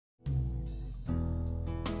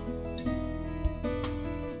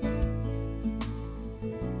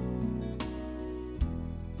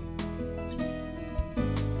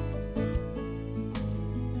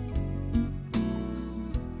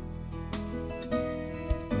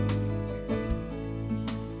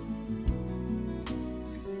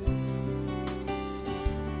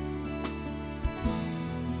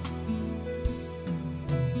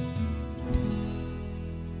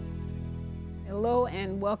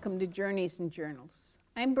welcome to Journeys and Journals.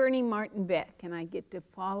 I'm Bernie Martin Beck, and I get to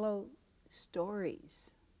follow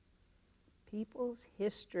stories, people's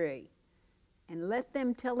history, and let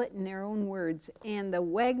them tell it in their own words. And the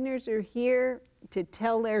Wagners are here to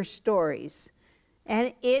tell their stories.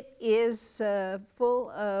 And it is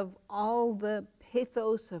full of all the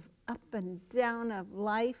pathos of up and down of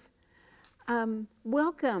life.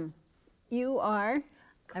 Welcome. You are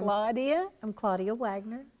Claudia? I'm Claudia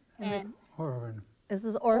Wagner. And Orvin. This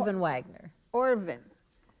is Orvin Wagner. Orvin.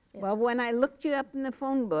 Yes. Well, when I looked you up in the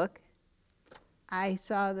phone book, I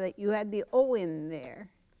saw that you had the O in there.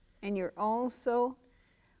 And you're also?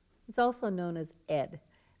 He's also known as Ed.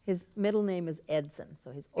 His middle name is Edson.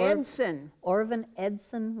 So he's Edson. Orvin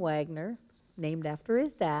Edson Wagner, named after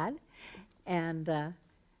his dad. And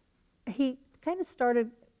he kind of started,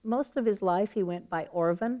 most of his life he went by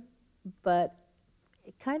Orvin, but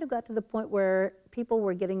it kind of got to the point where people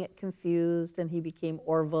were getting it confused and he became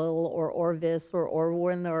Orville or Orvis or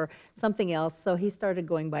Orwin or something else, so he started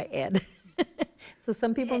going by Ed. So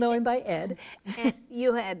some people know him by Ed. And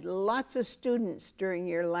you had lots of students during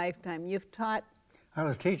your lifetime. You've taught? I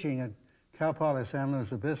was teaching at Cal Poly San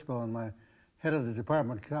Luis Obispo, and my head of the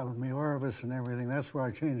department called me Orvis and everything. That's where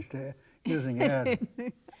I changed to using Ed.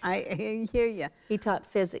 I hear you. He taught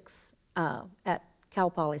physics at Cal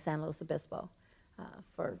Poly San Luis Obispo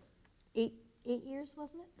for eight years,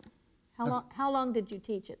 wasn't it? How long did you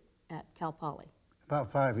teach it at Cal Poly?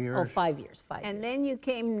 About 5 years. Oh, 5 years, 5 years. And then you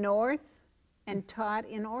came north and taught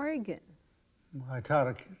in Oregon. I taught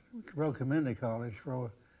at Roe Community College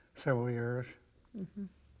for several years. Mm-hmm.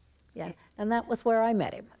 Yeah, and that was where I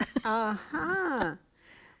met him. Uh-huh.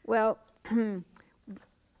 Well,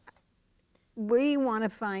 we want to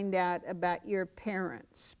find out about your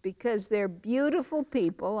parents because they're beautiful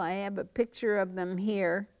people. I have a picture of them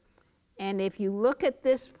here. And if you look at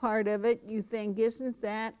this part of it, you think, isn't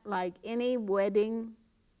that like any wedding?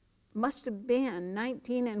 Must have been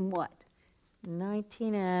 19 and what?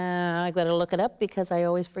 19, I got to look it up because I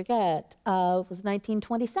always forget. It was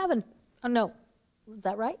 1927. Oh, no. Was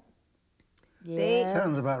that right? Yeah.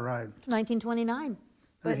 Sounds about right. 1929.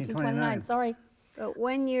 1929, sorry. But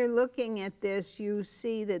when you're looking at this, you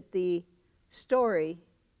see that the story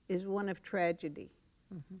is one of tragedy.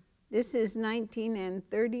 Mm-hmm. This is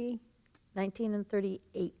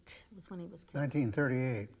 1938 was when he was killed.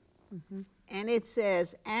 1938. Mm-hmm. And it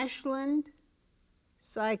says, Ashland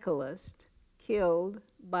cyclist killed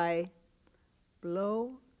by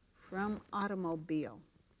blow from automobile.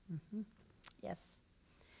 Mm-hmm. Yes.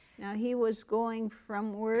 Now he was going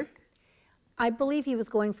from work? I believe he was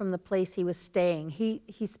going from the place he was staying.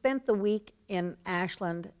 He spent the week in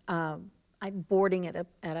Ashland boarding at a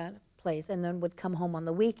place and then would come home on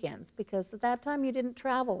the weekends because at that time you didn't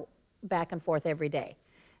travel back and forth every day.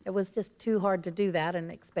 It was just too hard to do that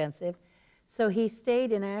and expensive. So he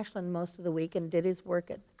stayed in Ashland most of the week and did his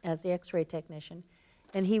work as the x-ray technician.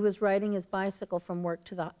 And he was riding his bicycle from work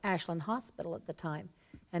to the Ashland Hospital at the time.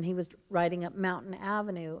 And he was riding up Mountain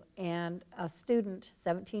Avenue, and a student,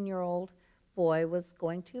 17-year-old boy, was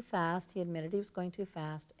going too fast. He admitted he was going too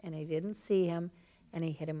fast, and he didn't see him, and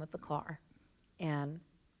he hit him with the car. And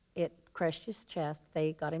it crushed his chest.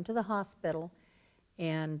 They got him to the hospital,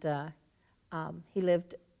 and he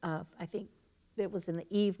lived, I think it was in the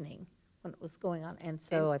evening when it was going on, and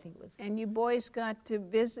so I think it was... And you boys got to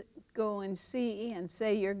visit, go and see, and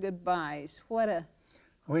say your goodbyes. What a...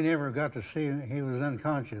 We never got to see him. He was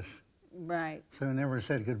unconscious. Right. So we never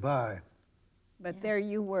said goodbye. But yeah. There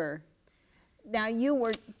you were. Now you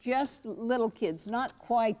were just little kids, not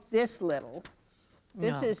quite this little.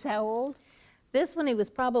 This is how old? This one he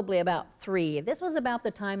was probably about 3. This was about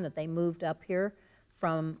the time that they moved up here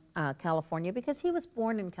from California because he was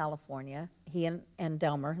born in California, he and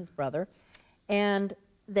Delmer, his brother. And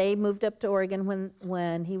they moved up to Oregon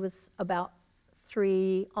when he was about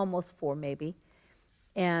 3, almost 4 maybe.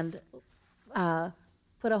 And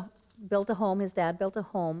built a home. His dad built a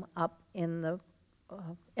home up in the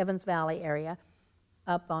Evans Valley area,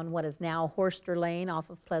 up on what is now Horster Lane off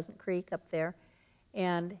of Pleasant Creek up there.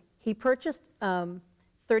 And he purchased 30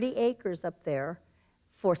 acres up there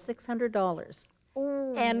for $600.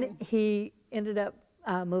 Ooh. And he ended up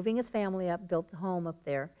moving his family up, built the home up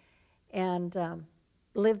there, and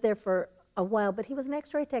lived there for a while. But he was an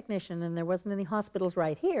x-ray technician, and there wasn't any hospitals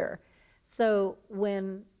right here. So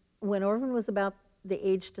when Orvin was about the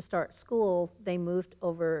age to start school, they moved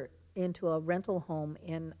over into a rental home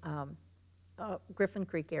in Griffin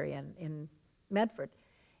Creek area in Medford.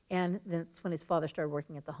 And that's when his father started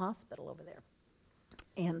working at the hospital over there.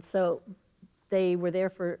 And so they were there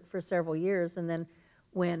for several years, and then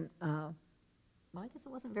when Well, I guess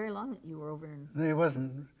it wasn't very long that you were over in. It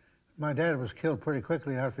wasn't. My dad was killed pretty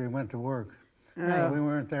quickly after he went to work. Oh. We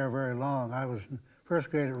weren't there very long. I was in first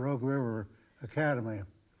grade at Rogue River Academy.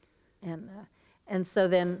 And so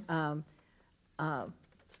then the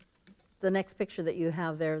next picture that you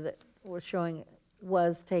have there that we're showing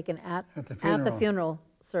was taken at the funeral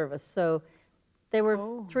service. So they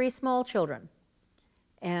were 3 small children,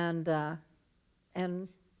 and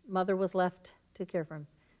mother was left to care for him.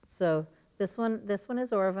 So this one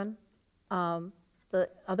is Orvin. The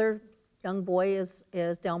other young boy is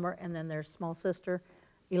Delmer, and then their small sister,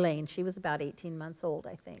 Elaine. She was about 18 months old,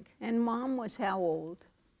 I think. And Mom was how old?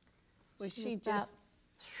 Was she just?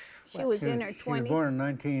 She what? was in her 20s. She was born in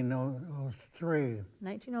 1903.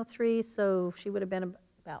 1903, so she would have been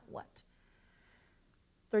about what?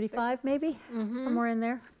 35 maybe, somewhere in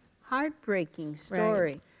there. Heartbreaking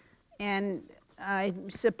story. And I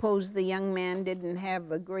suppose the young man didn't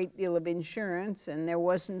have a great deal of insurance, and there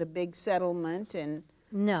wasn't a big settlement, and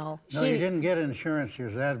No. No, you didn't get insurance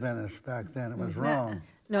as Adventists back then. It was wrong.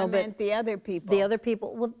 No, I but meant the other people. the other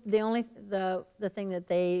people, well, the thing that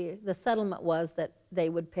the settlement was that they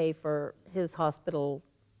would pay for his hospital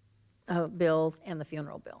bills and the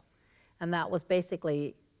funeral bill. And that was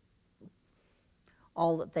basically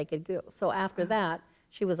all that they could do. So after that,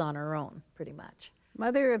 she was on her own, pretty much.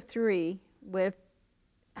 Mother of 3 with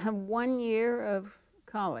 1 year of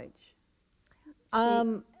college.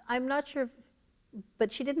 I'm not sure,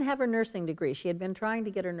 but she didn't have her nursing degree. She had been trying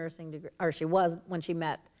to get her nursing degree, or she was when she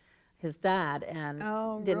met his dad, and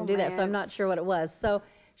didn't do that, so I'm not sure what it was. So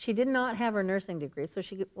she did not have her nursing degree, so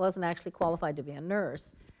she wasn't actually qualified to be a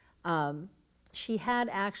nurse. She had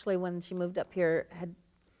actually, when she moved up here, had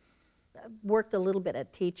worked a little bit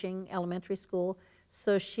at teaching elementary school,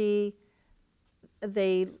 so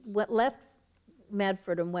left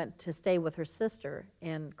Medford and went to stay with her sister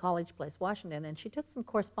in College Place, Washington, and she took some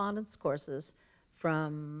correspondence courses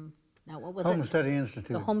from, now what was Home it? Study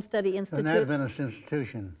Institute. The Home Study Institute. An Adventist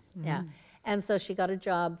institution. Yeah, and so she got a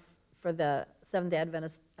job for the Seventh-day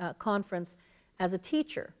Adventist Conference as a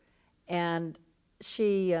teacher, and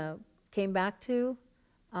she came back to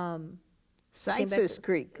Sykes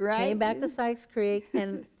Creek, right? Came back to Sykes Creek,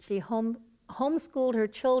 and she homeschooled her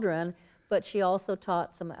children, but she also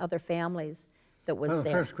taught some other families that was Well, the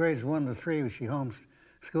there. first grades 1 to 3, she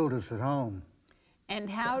homeschooled us at home. And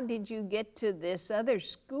how did you get to this other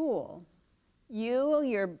school? You,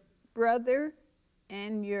 your brother,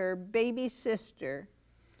 and your baby sister.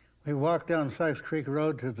 We walked down Sykes Creek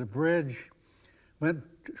Road to the bridge, went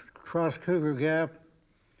across Cougar Gap,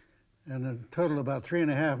 and a total about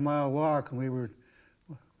 3.5-mile walk, and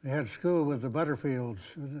we had school with the Butterfields,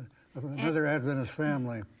 another Adventist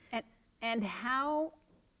family. And how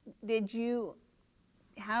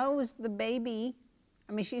was the baby,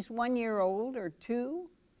 I mean, she's 1 year old or 2,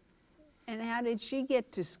 and how did she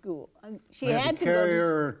get to school? She We had to to carry go to,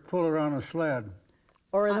 her or pull her on a sled.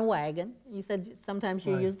 Or in a wagon. You said sometimes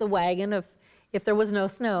you Right. used the wagon if there was no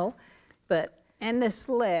snow, but and the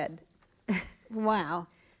sled. Wow.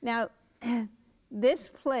 Now, this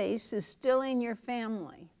place is still in your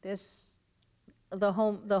family. the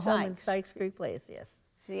home in Sykes. Sykes Creek Place, yes.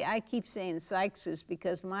 See, I keep saying Sykes's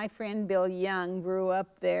because my friend Bill Young grew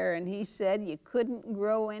up there, and he said you couldn't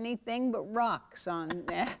grow anything but rocks on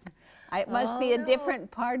that. It must be a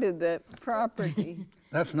different part of the property.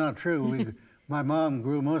 That's not true. My mom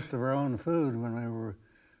grew most of her own food when we were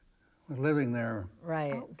living there.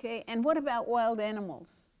 Right. Okay, and what about wild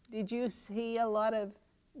animals? Did you see a lot of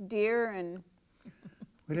deer and?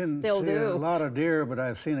 We didn't Still see do. a lot of deer, but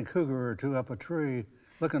I've seen a cougar or 2 up a tree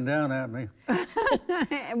looking down at me.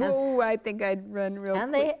 Whoa, I think I'd run real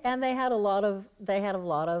quick. They had a lot of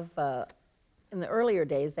in the earlier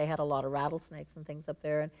days they had a lot of rattlesnakes and things up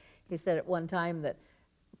there, and he said at one time that,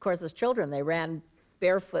 of course, as children they ran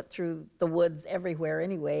barefoot through the woods everywhere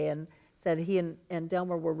anyway, and said he and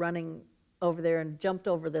Delmer were running over there and jumped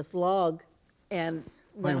over this log, and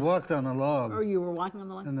We walked on the log, or you were walking on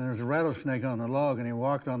the log. and there was a rattlesnake on the log, and he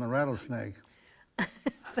walked on the rattlesnake.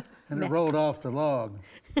 And it rolled off the log.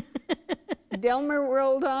 Delmer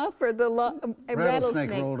rolled off, or the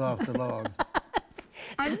rattlesnake? Rolled off the log.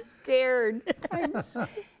 I'm scared.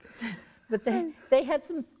 But they had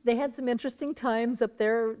some interesting times up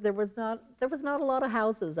there. There was not a lot of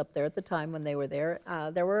houses up there at the time when they were there.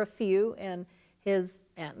 There were a few, and his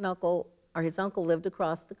aunt and uncle, or his uncle, lived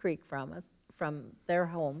across the creek from their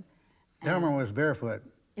home. Delmer was barefoot.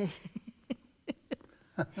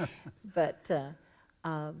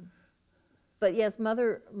 But yes,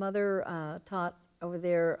 mother taught over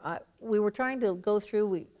there. We were trying to go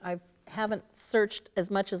through. I haven't searched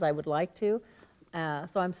as much as I would like to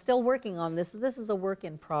So I'm still working on this. This is a work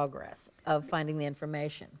in progress of finding the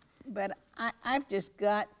information. But I've just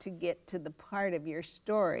got to get to the part of your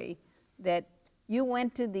story that you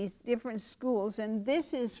went to these different schools, and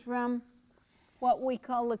this is from what we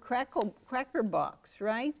call the cracker box,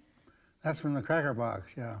 right? That's from the Cracker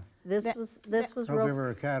Box, yeah. This was Rogue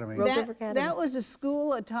River Academy. Rogue River Academy. That was a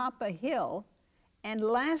school atop a hill, and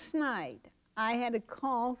last night I had a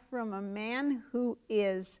call from a man who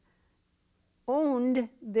owned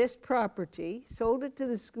this property, sold it to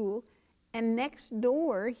the school, and next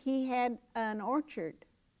door he had an orchard.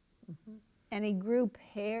 And he grew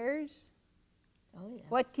pears. Oh, yes.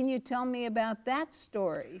 What can you tell me about that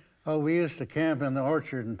story? Oh, we used to camp in the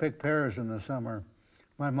orchard and pick pears in the summer.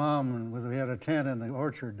 My mom, and we had a tent in the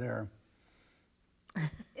orchard there.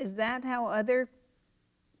 Is that how other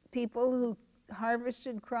people who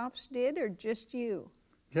harvested crops did, or just you?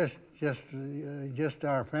 Just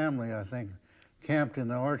our family, I think, camped in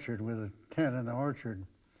the orchard with a tent in the orchard.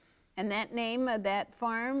 And that name of that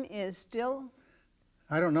farm is still?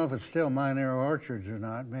 I don't know if it's still Mineral Orchards or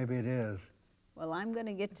not. Maybe it is. Well, I'm going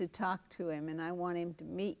to get to talk to him, and I want him to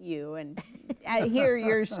meet you and hear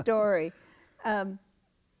your story.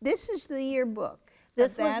 This is the yearbook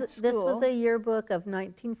This of that was school. a yearbook of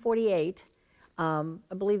 1948. I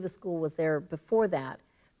believe the school was there before that,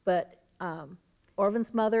 but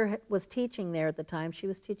Orvin's mother was teaching there at the time. She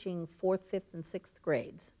was teaching 4th, 5th, and 6th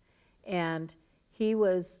grades, and he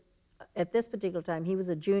was, at this particular time, he was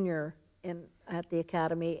a junior at the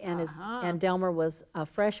academy, and and Delmer was a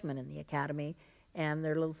freshman in the academy, and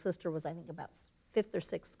their little sister was, I think, about 5th or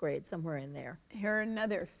 6th grade, somewhere in there. Here,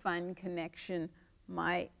 another fun connection.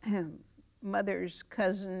 My mother's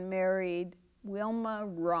cousin married Wilma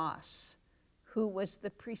Ross, who was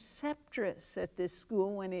the preceptress at this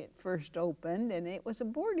school when it first opened, and it was a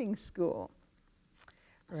boarding school.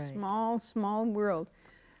 Right. Small, small world.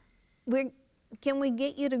 Can we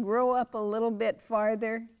get you to grow up a little bit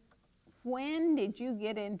farther? When did you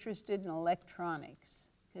get interested in electronics?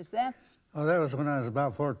 Because that's... Oh, that was when I was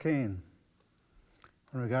about 14,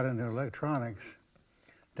 when we got into electronics.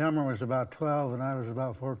 Delmer was about 12 and I was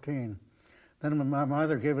about 14. Then my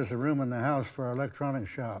mother gave us a room in the house for our electronics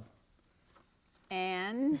shop.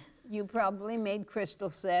 And you probably made crystal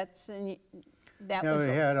sets, and that Yeah, was...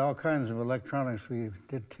 we had all kinds of electronics. We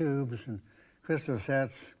did tubes and crystal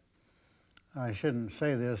sets. I shouldn't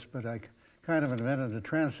say this, but I kind of invented the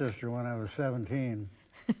transistor when I was 17.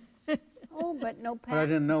 Oh, but no But I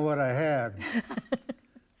didn't know what I had.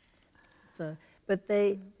 So, but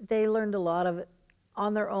they learned a lot of it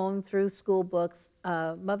on their own through school books.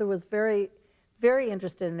 Mother was very, very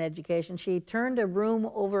interested in education. She turned a room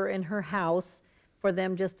over in her house for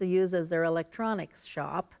them just to use as their electronics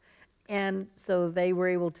shop, and so they were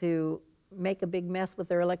able to make a big mess with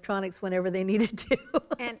their electronics whenever they needed to.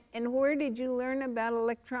 And where did you learn about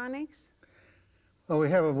electronics? Well, we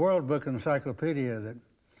have a World Book encyclopedia that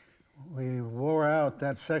we wore out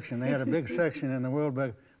that section. They had a big section in the World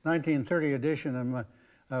Book, 1930 edition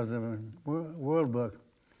of the World Book.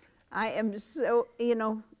 I am so,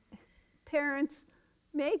 parents,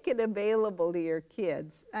 make it available to your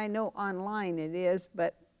kids. I know online it is,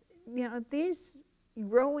 but, these,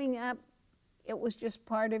 growing up, it was just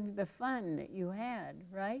part of the fun that you had,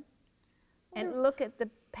 right? And look at the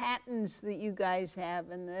patents that you guys have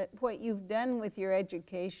and what you've done with your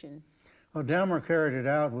education. Well, Delmer carried it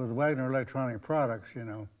out with Wagner Electronic Products,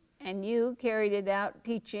 And you carried it out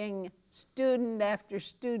teaching student after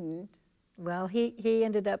student. Well, he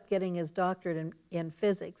ended up getting his doctorate in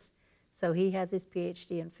physics, so he has his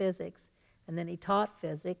PhD in physics, and then he taught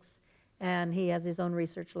physics, and he has his own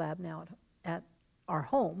research lab now at our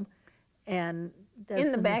home. And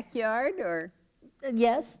in the backyard, or?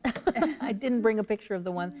 Yes. I didn't bring a picture of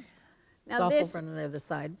the one. It's Now off over on the other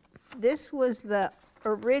side. This was the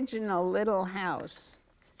original little house,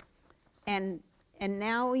 and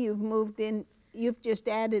now you've moved in, you've just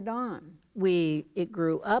added on. It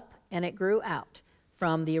grew up and it grew out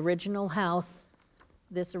from the original house,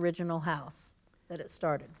 this original house that it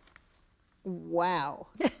started. Wow.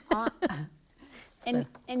 And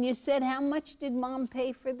you said, how much did Mom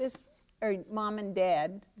pay for this, or Mom and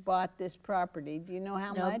Dad bought this property? Do you know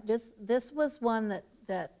how much? This was one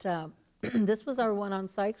that this was our one on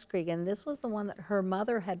Sykes Creek, and this was the one that her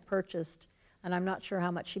mother had purchased, and I'm not sure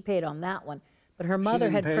how much she paid on that one, but her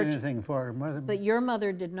mother had purchased. She didn't purchased. pay anything for her mother. But your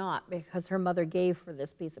mother did not, because her mother gave her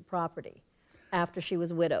this piece of property after she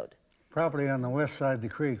was widowed. Property on the west side of the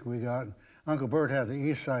creek we got. Uncle Bert had the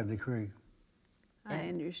east side of the creek. I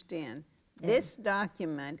understand. This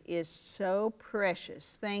document is so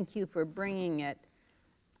precious. Thank you for bringing it.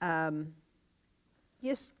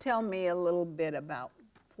 just tell me a little bit about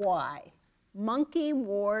why. Monkey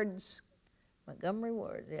Ward's, Montgomery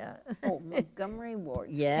Ward, yeah. oh, Montgomery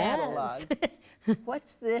Ward's Yes. catalog.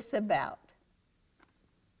 What's this about?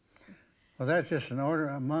 Well, that's just an order,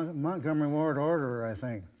 a Montgomery Ward order, I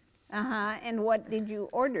think. Uh-huh, and what did you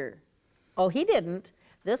order? Oh, he didn't.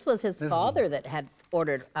 This was his This is- father that had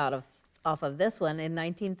ordered off of this one in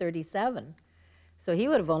 1937. So he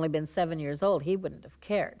would have only been 7 years old. He wouldn't have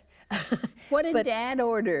cared. What did But Dad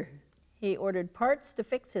order? he ordered parts to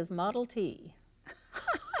fix his Model T.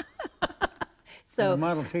 And So a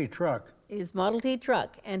Model T truck. his Model T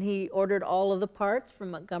truck, and he ordered all of the parts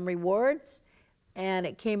from Montgomery Ward's, and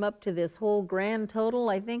it came up to this whole grand total,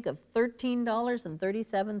 I think, of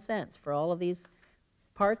 $13.37 for all of these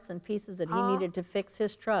parts and pieces that he needed to fix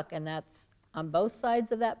his truck, and that's on both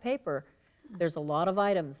sides of that paper. There's a lot of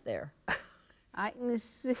items there. I can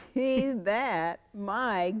see that.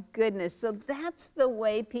 My goodness. So that's the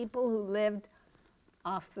way people who lived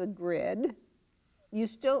off the grid,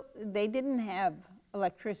 they didn't have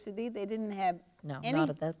electricity, they didn't have No, any, not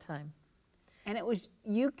at that time. and it was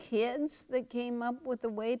you kids that came up with a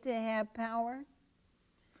way to have power?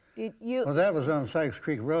 Did you? Well, that was on Sykes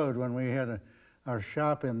Creek Road when we had our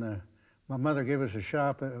shop my mother gave us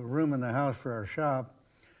a room in the house for our shop.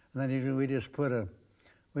 And then we just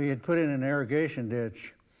we had put in an irrigation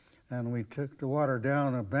ditch, and we took the water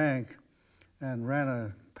down a bank and ran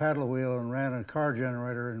a paddle wheel and ran a car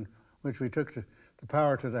generator, in which we took the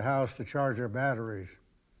power to the house to charge our batteries.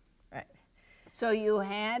 Right. So you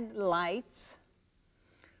had lights?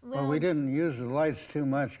 Well, we didn't use the lights too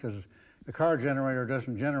much because the car generator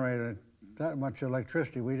doesn't generate that much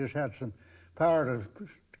electricity. We just had some power to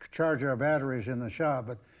charge our batteries in the shop.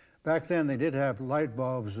 But back then they did have light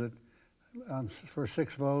bulbs that for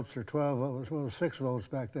 6 volts or 12 volts, well, 6 volts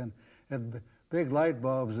back then, had big light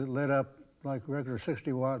bulbs that lit up like regular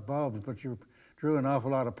 60-watt bulbs, but you drew an awful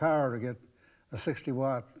lot of power to get a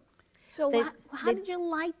 60-watt So how did you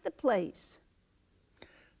light the place?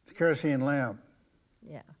 kerosene lamp.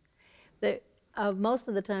 Yeah. Most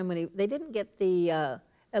of the time they didn't get the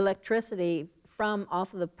electricity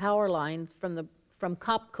off of the power lines from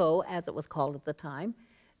Copco, as it was called at the time.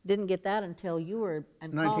 Didn't get that until you were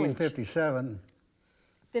in college. 1957.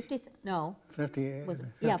 No. 50, Was it?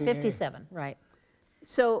 Yeah, 57, right.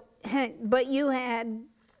 So, but you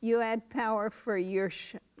had power for your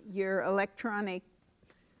electronic,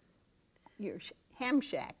 ham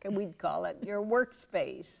shack, we'd call it, your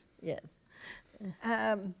workspace. Yes.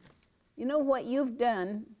 You know what you've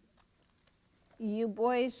done, you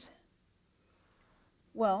boys,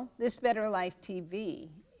 well, This Better Life TV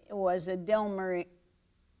was a Delmer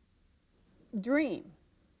dream.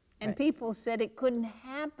 And Right. people said it couldn't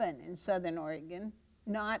happen in Southern Oregon,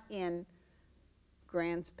 not in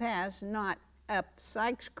Grants Pass, not up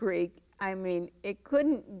Sykes Creek. I mean, it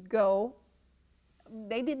couldn't go.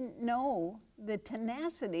 They didn't know the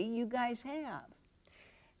tenacity you guys have.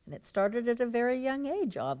 And it started at a very young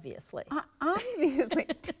age, obviously. Obviously,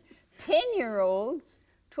 10-year-olds,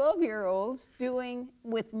 12-year-olds doing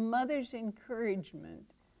with mother's encouragement.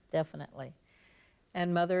 Definitely.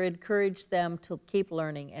 And Mother encouraged them to keep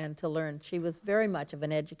learning and to learn. She was very much of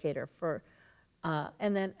an educator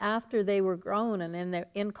and then after they were grown and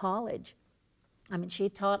in college, I mean, she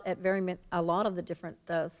taught at a lot of the different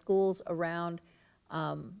schools around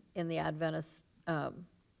in the Adventist,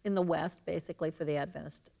 in the West, basically, for the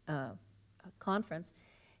Adventist conference.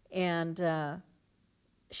 And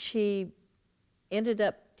she ended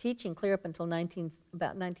up teaching clear up until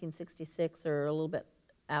about 1966 or a little bit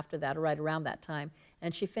after that, or right around that time.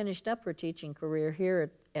 And she finished up her teaching career here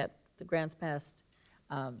at the Grants Pass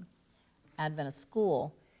Adventist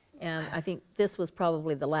School. And I think this was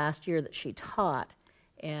probably the last year that she taught.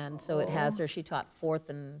 And so it has her, she taught fourth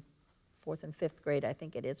and fifth grade, I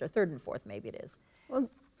think it is, or third and fourth, maybe it is. Well,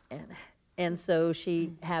 And so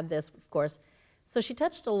she had this, of course. So she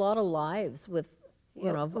touched a lot of lives with,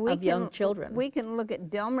 of young children. We can look at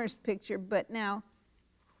Delmer's picture, but now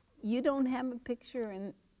you don't have a picture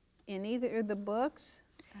in either of the books.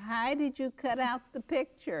 How did you cut out the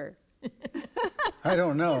picture? I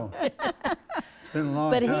don't know. It's been a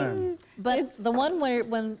long time. But the one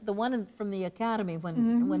the one from the academy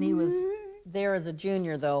when he was there as a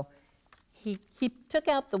junior, though, he took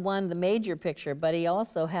out the major picture, but he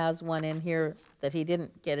also has one in here that he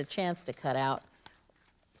didn't get a chance to cut out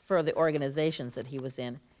for the organizations that he was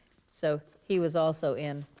in. So he was also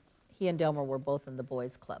he and Delmer were both in the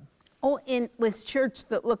boys' club. Oh, with shirts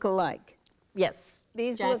that look alike. Yes,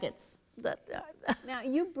 These jackets. Now,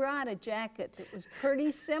 you brought a jacket that was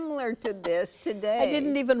pretty similar to this today. I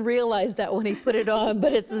didn't even realize that when he put it on,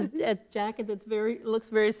 but it's a jacket that's looks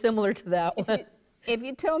very similar to that one. If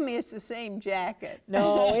you told me it's the same jacket.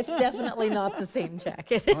 No, it's definitely not the same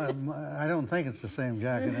jacket. I don't think it's the same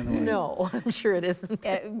jacket anyway. No, I'm sure it isn't.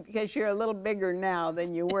 Because you're a little bigger now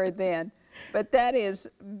than you were then. But that is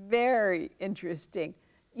very interesting.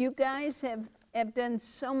 You guys have done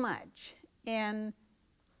so much. And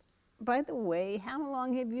by the way, how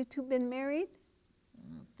long have you two been married?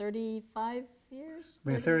 35 years?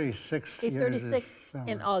 Be 36 years. 36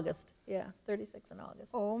 in August. Yeah, 36 in August.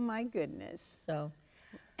 Oh my goodness. So.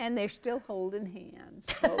 And they're still holding hands,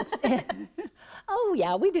 folks. Oh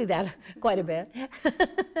yeah, we do that quite a bit.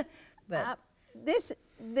 But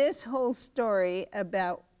this whole story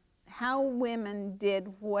about how women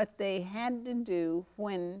did what they had to do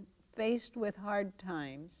when faced with hard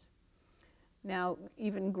times. Now,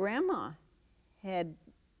 even Grandma had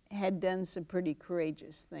done some pretty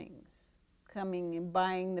courageous things, coming and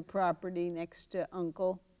buying the property next to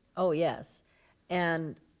Uncle. Oh yes,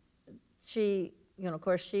 and she, of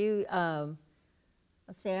course, she.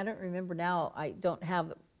 Let's see, I don't remember now. I don't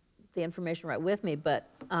have the information right with me, but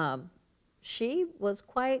she was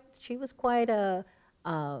quite an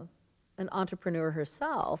entrepreneur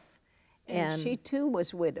herself, and she too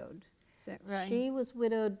was widowed. Is that right? She was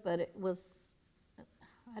widowed, but it was.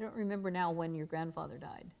 I don't remember now when your grandfather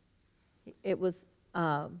died. It was.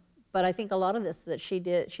 But I think a lot of this that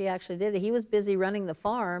she actually did. He was busy running the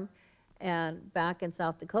farm, and back in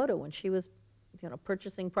South Dakota when she was,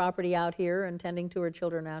 purchasing property out here and tending to her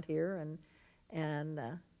children out here, and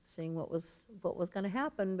seeing what was going to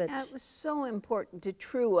happen. But it was so important to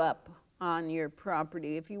true up on your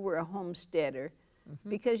property if you were a homesteader,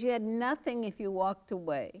 because you had nothing if you walked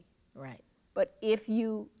away. Right. But if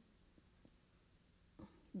you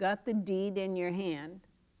got the deed in your hand,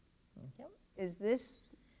 is this?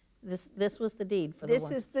 This was the deed for the one.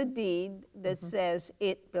 This is the deed that says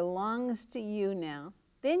it belongs to you now.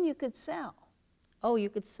 Then you could sell. Oh,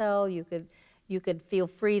 you could sell. You could feel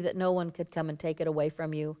free that no one could come and take it away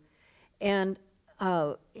from you. And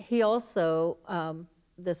he also,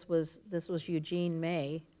 this was Eugene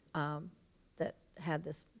May that had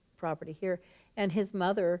this property here, and his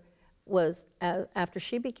mother was after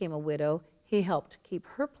she became a widow, he helped keep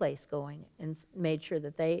her place going and made sure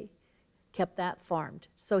that they kept that farmed.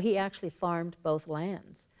 So he actually farmed both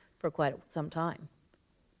lands for quite some time.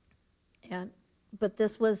 But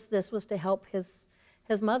this was to help his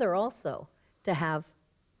mother also, to have,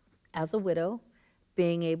 as a widow,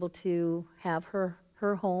 being able to have her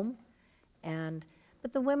home.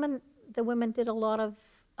 But the women did a lot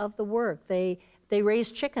of the work. They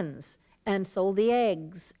raised chickens and sold the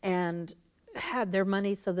eggs and had their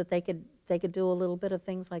money so that they could do a little bit of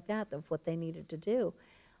things like that, of what they needed to do.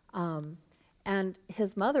 And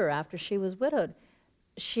his mother, after she was widowed,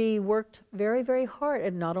 she worked very, very hard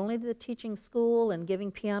at not only the teaching school and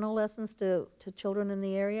giving piano lessons to children in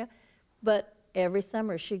the area, but every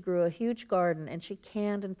summer she grew a huge garden and she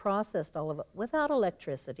canned and processed all of it without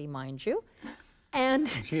electricity, mind you. And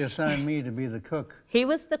she assigned me to be the cook. He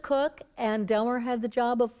was the cook, and Delmer had the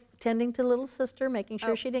job of tending to little sister, making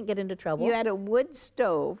sure she didn't get into trouble. You had a wood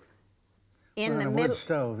stove in the middle. Wood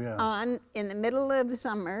stove, yeah. In the middle of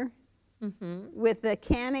summer, with a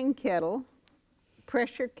canning kettle,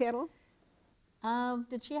 pressure kettle.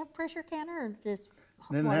 Did she have pressure canner or just?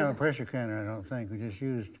 Didn't have a pressure canner, I don't think. We just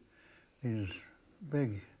used these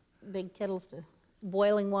big kettles to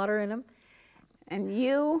boiling water in them. And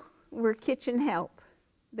you were kitchen help.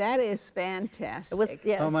 That is fantastic. It was,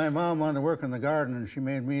 yeah. Well, my mom wanted to work in the garden, and she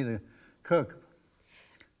made me the cook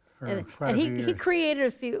for quite a few years. He created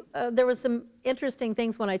a few. There was some interesting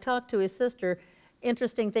things when I talked to his sister.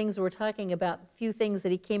 Interesting things we were talking about. A few things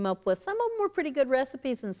that he came up with. Some of them were pretty good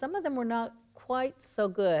recipes, and some of them were not quite so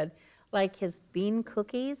good. Like his bean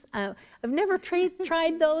cookies. I've never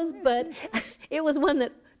tried those, but it was one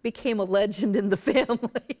that became a legend in the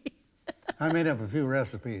family. I made up a few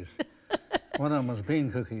recipes. One of them was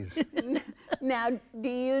bean cookies. Now, do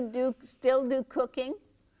you still do cooking?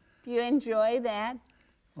 Do you enjoy that?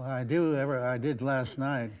 Well, I did last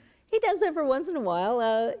night. He does every once in a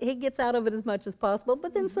while. He gets out of it as much as possible,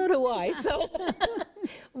 but then so do I. So,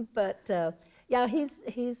 but yeah,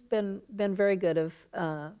 he's been very good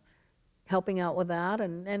of helping out with that,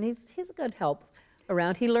 and he's a good help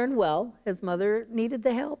around. He learned well. His mother needed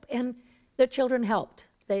the help, and their children helped.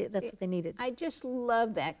 That's what they needed. I just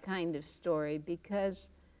love that kind of story because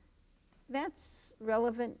that's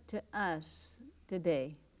relevant to us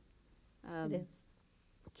today. It is.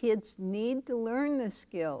 Kids need to learn the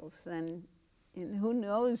skills, and who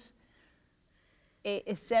knows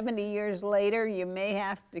 70 years later, you may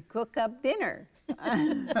have to cook up dinner.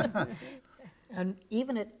 And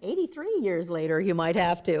even at 83 years later, you might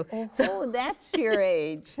have to. Oh, that's your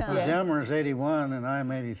age, huh? Well, Delmer's 81 and I'm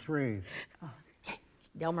 83.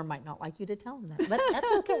 Delmer might not like you to tell him that, but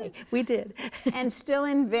that's okay. We did. And still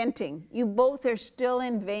inventing. You both are still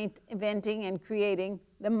inventing and creating.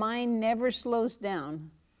 The mind never slows down.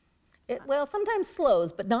 Well, sometimes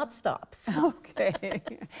slows, but not stops. Okay.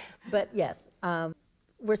 But yes,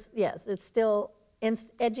 yes, it's still,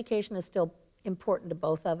 education is still important to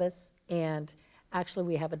both of us. And actually,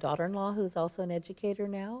 we have a daughter-in-law who's also an educator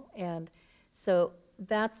now. And so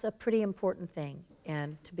that's a pretty important thing,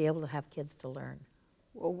 and to be able to have kids to learn.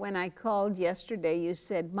 Well, when I called yesterday, you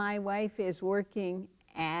said, my wife is working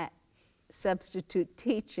at substitute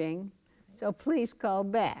teaching, so please call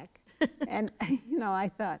back. And, you know, I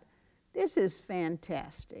thought, this is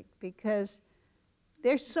fantastic, because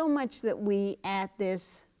there's so much that we at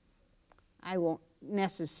this, I won't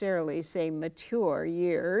necessarily say mature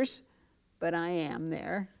years, but I am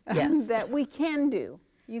there, yes. that we can do.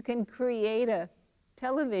 You can create a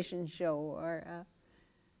television show, or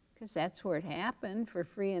because that's where it happened, for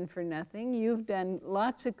free and for nothing. You've done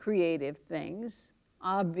lots of creative things,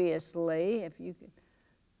 obviously. If you could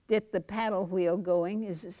get the paddle wheel going,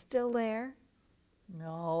 is it still there?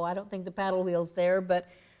 No, I don't think the paddle wheel's there, but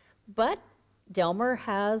Delmer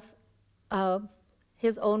has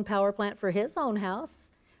his own power plant for his own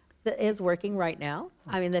house that is working right now.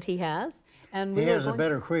 I mean, that he has. And he has a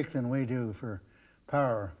better creek than we do for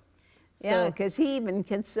power. Yeah, because he even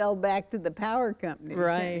can sell back to the power company.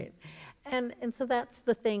 Right. And so that's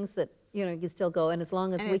the things that, you know, you still go, and as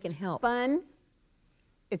long as we can help.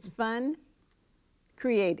 It's fun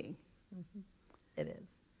creating. Mm-hmm. It is.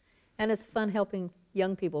 And it's fun helping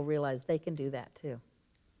young people realize they can do that too.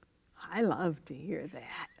 I love to hear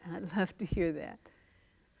that. I love to hear that.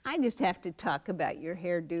 I just have to talk about your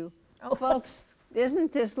hairdo. Oh. Folks,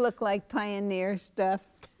 doesn't this look like pioneer stuff?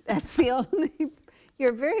 That's the only, you're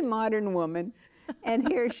a very modern woman, and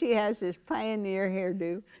here she has this pioneer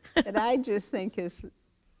hairdo that I just think is,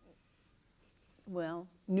 well,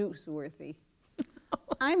 newsworthy.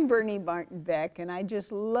 I'm Bernie Martin Beck, and I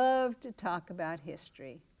just love to talk about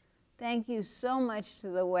history. Thank you so much to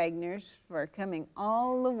the Wagners for coming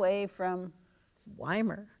all the way from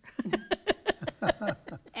Weimar.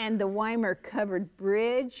 And the Weimar covered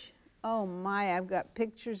bridge. Oh my, I've got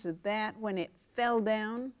pictures of that when it fell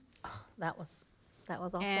down. Oh, that was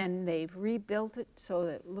awful. And they've rebuilt it so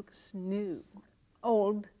that it looks new.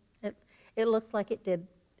 Old. It looks like it did.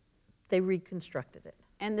 They reconstructed it.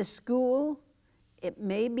 And the school, it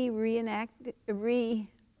may be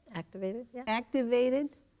Activated, yeah. activated.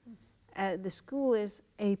 The school is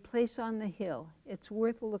a place on the hill. It's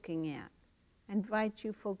worth looking at. I invite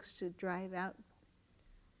you folks to drive out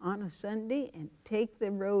on a Sunday and take the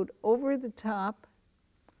road over the top,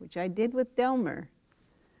 which I did with Delmer,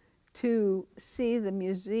 to see the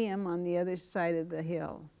museum on the other side of the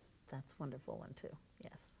hill. That's a wonderful one too,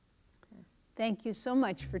 yes. Thank you so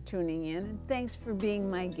much for tuning in, and thanks for being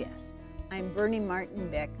my guest. I'm Bernie Martin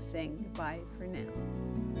Beck saying goodbye for now.